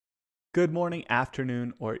Good morning,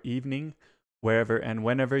 afternoon, or evening, wherever and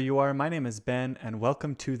whenever you are. My name is Ben, and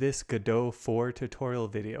welcome to this Godot 4 tutorial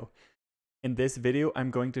video. In this video,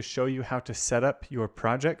 I'm going to show you how to set up your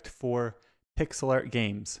project for pixel art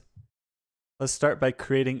games. Let's start by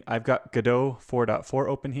creating, I've got Godot 4.4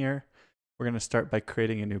 open here. We're going to start by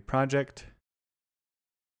creating a new project.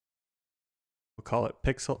 We'll call it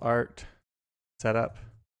Pixel Art Setup.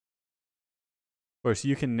 Of course,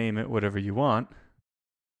 you can name it whatever you want.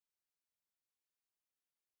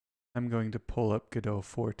 I'm going to pull up Godot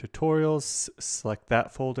 4 tutorials, select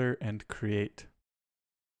that folder, and create.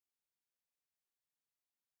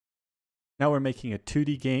 Now we're making a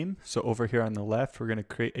 2D game. So over here on the left, we're going to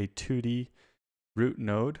create a 2D root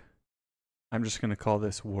node. I'm just going to call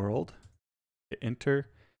this world. Hit enter.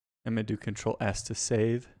 I'm going to do Control S to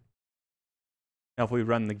save. Now if we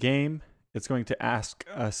run the game, it's going to ask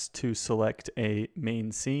us to select a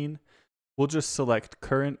main scene. We'll just select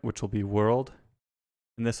current, which will be world.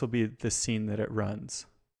 And this will be the scene that it runs.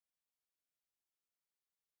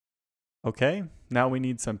 Okay, now we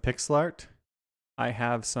need some pixel art. I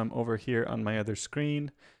have some over here on my other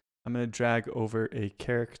screen. I'm going to drag over a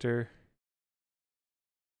character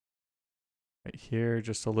right here,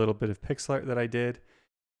 just a little bit of pixel art that I did,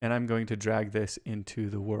 and I'm going to drag this into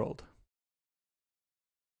the world.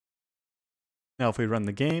 Now if we run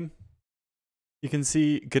the game, you can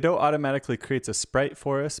see Godot automatically creates a sprite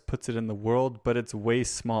for us, puts it in the world, but it's way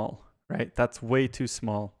small, right? That's way too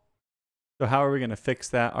small. So how are we going to fix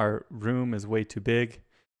that? Our room is way too big.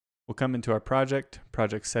 We'll come into our project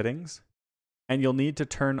settings, and you'll need to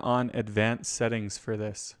turn on advanced settings for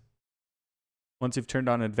this. Once you've turned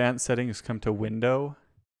on advanced settings, come to window,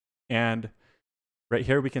 and right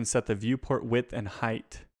here we can set the viewport width and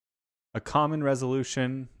height. A common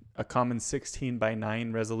resolution, a common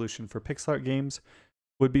 16:9 resolution for pixel art games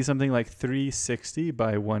would be something like 360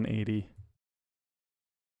 by 180.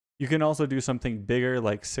 You can also do something bigger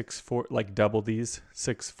like double these,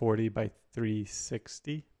 640 by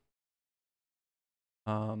 360.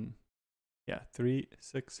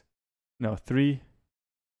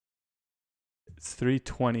 It's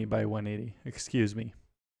 320 by 180, excuse me.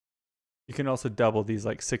 You can also double these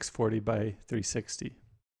like 640 by 360.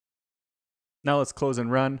 Now let's close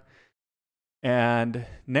and run. And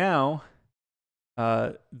now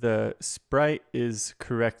the sprite is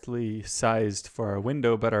correctly sized for our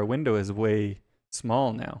window, but our window is way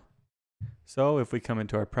small now. So if we come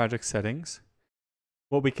into our project settings,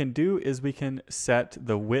 what we can do is we can set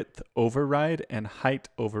the width override and height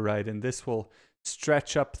override, and this will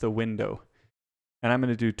stretch up the window. And I'm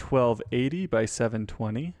going to do 1280 by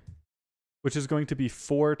 720, which is going to be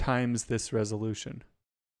 4 times this resolution.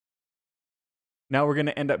 Now we're going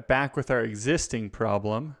to end up back with our existing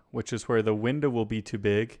problem, which is where the window will be too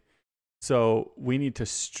big. So we need to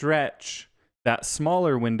stretch that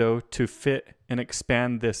smaller window to fit and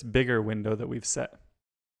expand this bigger window that we've set.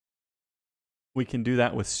 We can do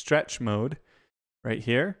that with stretch mode right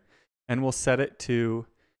here, and we'll set it to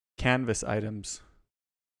canvas items.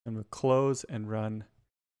 And we'll close and run.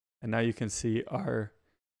 And now you can see our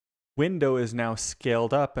window is now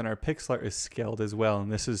scaled up and our pixel art is scaled as well.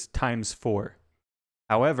 And this is ×4.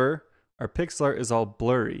 However, our pixel art is all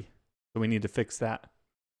blurry, so we need to fix that.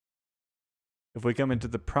 If we come into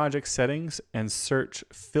the project settings and search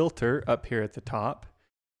filter up here at the top,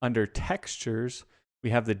 under textures, we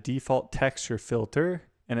have the default texture filter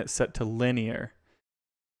and it's set to linear.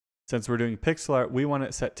 Since we're doing pixel art, we want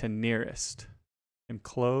it set to nearest. And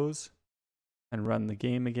close and run the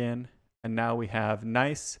game again. And now we have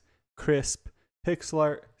nice, crisp pixel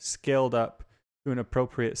art scaled up to an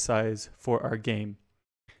appropriate size for our game.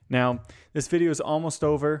 Now, this video is almost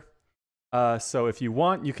over, so if you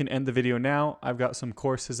want, you can end the video now. I've got some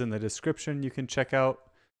courses in the description. You can check out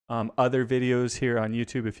other videos here on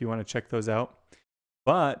YouTube if you want to check those out.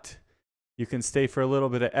 But you can stay for a little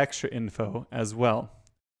bit of extra info as well.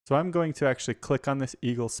 So I'm going to actually click on this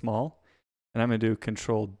eagle small, and I'm going to do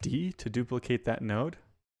Control D to duplicate that node.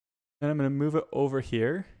 Then I'm going to move it over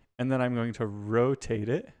here, and then I'm going to rotate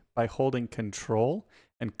it by holding Control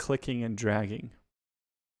and clicking and dragging.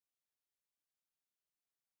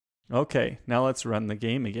 Okay, now let's run the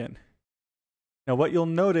game again. Now what you'll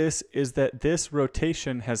notice is that this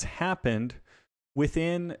rotation has happened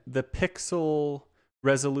within the pixel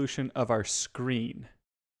resolution of our screen.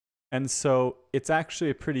 And so it's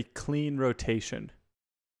actually a pretty clean rotation,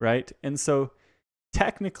 right? And so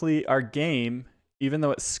technically our game, even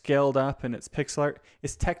though it's scaled up and it's pixel art,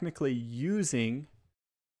 is technically using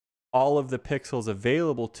all of the pixels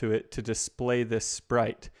available to it to display this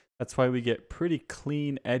sprite. That's why we get pretty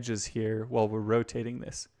clean edges here while we're rotating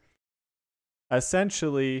this.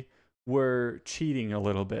 Essentially, we're cheating a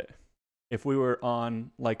little bit. If we were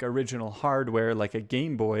on like original hardware, like a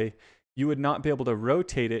Game Boy, you would not be able to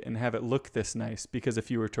rotate it and have it look this nice, because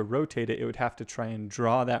if you were to rotate it, it would have to try and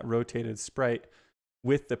draw that rotated sprite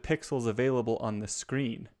with the pixels available on the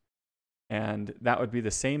screen. And that would be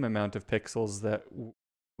the same amount of pixels that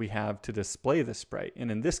we have to display the sprite. And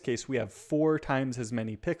in this case, we have 4 times as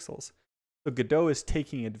many pixels. So Godot is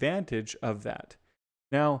taking advantage of that.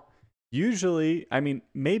 Now, usually, I mean,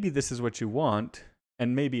 maybe this is what you want,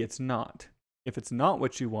 and maybe it's not. If it's not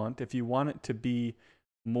what you want, if you want it to be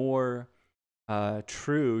more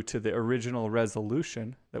true to the original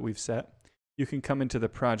resolution that we've set, you can come into the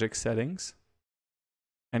project settings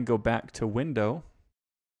and go back to Window.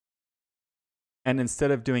 And instead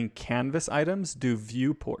of doing canvas items, do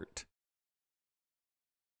viewport.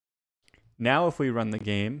 Now if we run the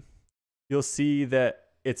game, you'll see that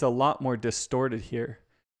it's a lot more distorted here,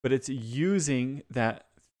 but it's using that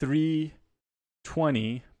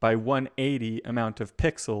 320 by 180 amount of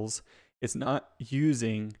pixels. It's not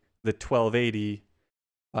using the 1280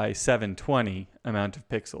 by 720 amount of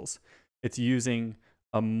pixels. It's using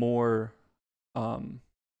a more,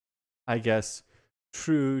 I guess,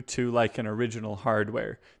 true to like an original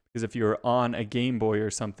hardware. Because if you were on a Game Boy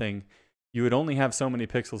or something, you would only have so many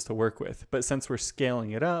pixels to work with. But since we're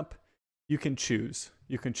scaling it up, you can choose.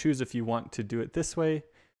 You can choose if you want to do it this way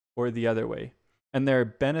or the other way. And there are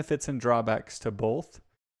benefits and drawbacks to both.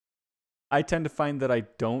 I tend to find that I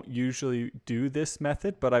don't usually do this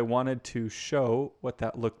method, but I wanted to show what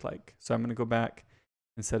that looked like. So I'm going to go back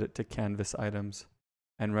and set it to canvas items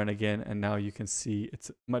and run again. And now you can see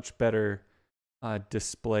it's much better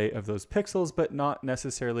display of those pixels, but not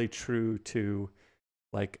necessarily true to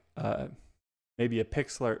like maybe a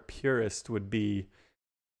pixel art purist would be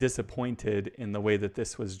disappointed in the way that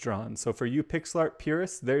this was drawn. So for you pixel art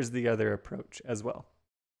purists, there's the other approach as well.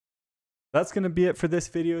 That's going to be it for this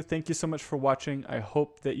video. Thank you so much for watching. I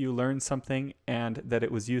hope that you learned something and that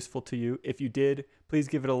it was useful to you. If you did, please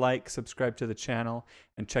give it a like, subscribe to the channel,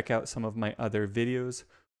 and check out some of my other videos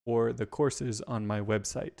or the courses on my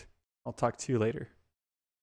website. I'll talk to you later.